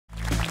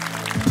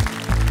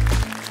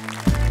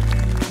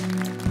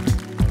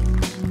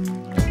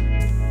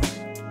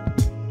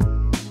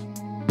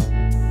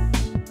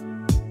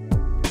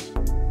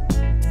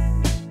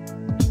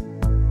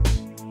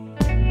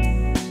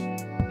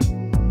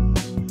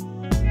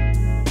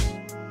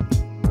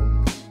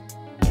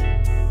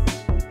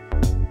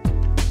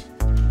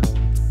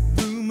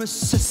Rumor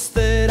says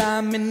that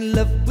I'm in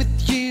love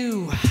with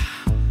you.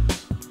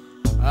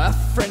 A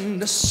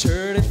friend has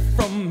heard it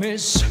from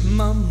his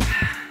mom,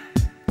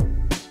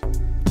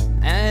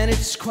 and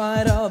it's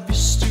quite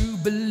obvious to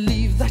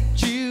believe that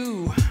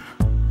you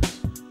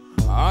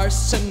are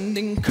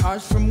sending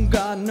cards from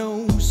God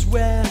knows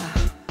where.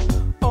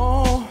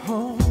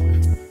 Oh,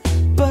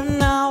 but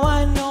now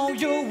I know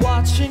you're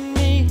watching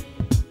me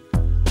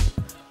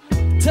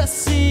to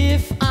see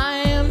if I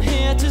am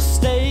here to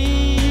stay.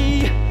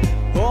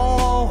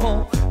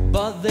 Oh,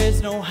 but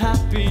there's no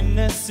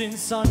happiness in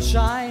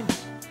sunshine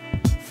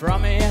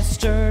from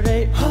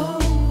yesterday. Oh,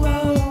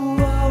 oh,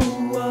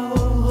 oh,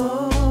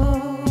 oh,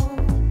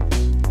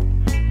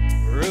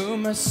 oh.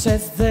 Rumor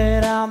says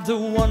that I'm the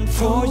one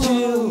for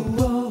you.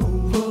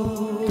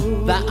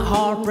 That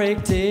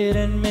heartbreak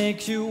didn't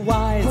make you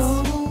wise.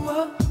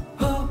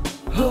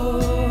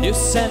 You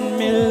send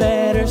me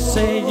letters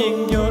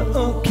saying you're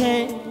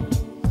okay,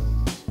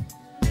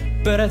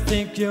 but I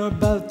think you're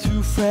about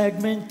to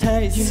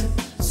fragmentize. You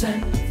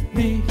send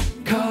me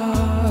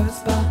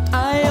cards, but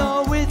I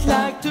always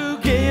like to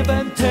give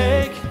and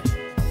take.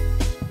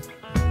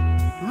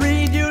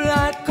 Read you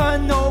like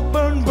an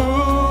open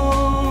book.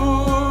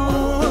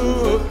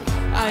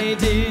 I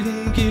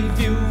didn't give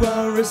you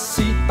a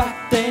receipt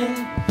back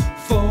then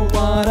for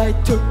what I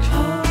took.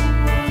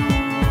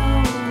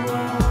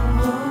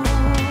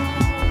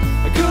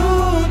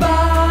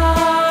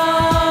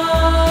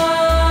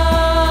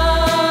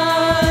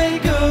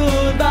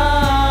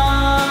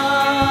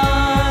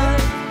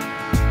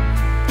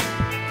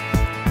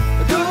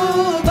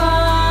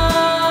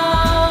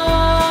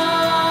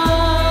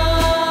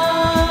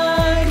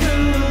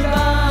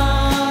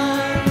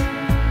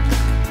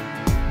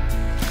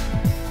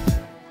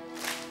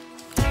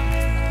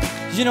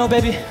 You know,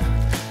 baby,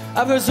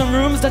 I've heard some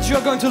rumors that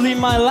you're going to leave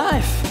my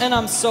life, and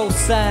I'm so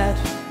sad.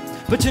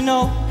 But you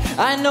know,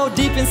 I know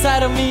deep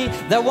inside of me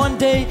that one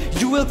day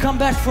you will come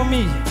back for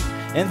me.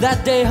 And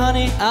that day,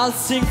 honey, I'll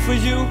sing for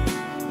you.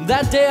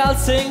 That day I'll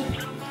sing,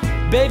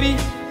 baby,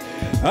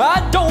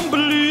 I don't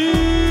believe.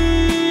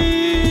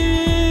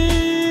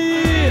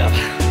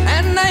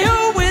 And I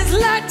always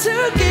like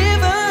to give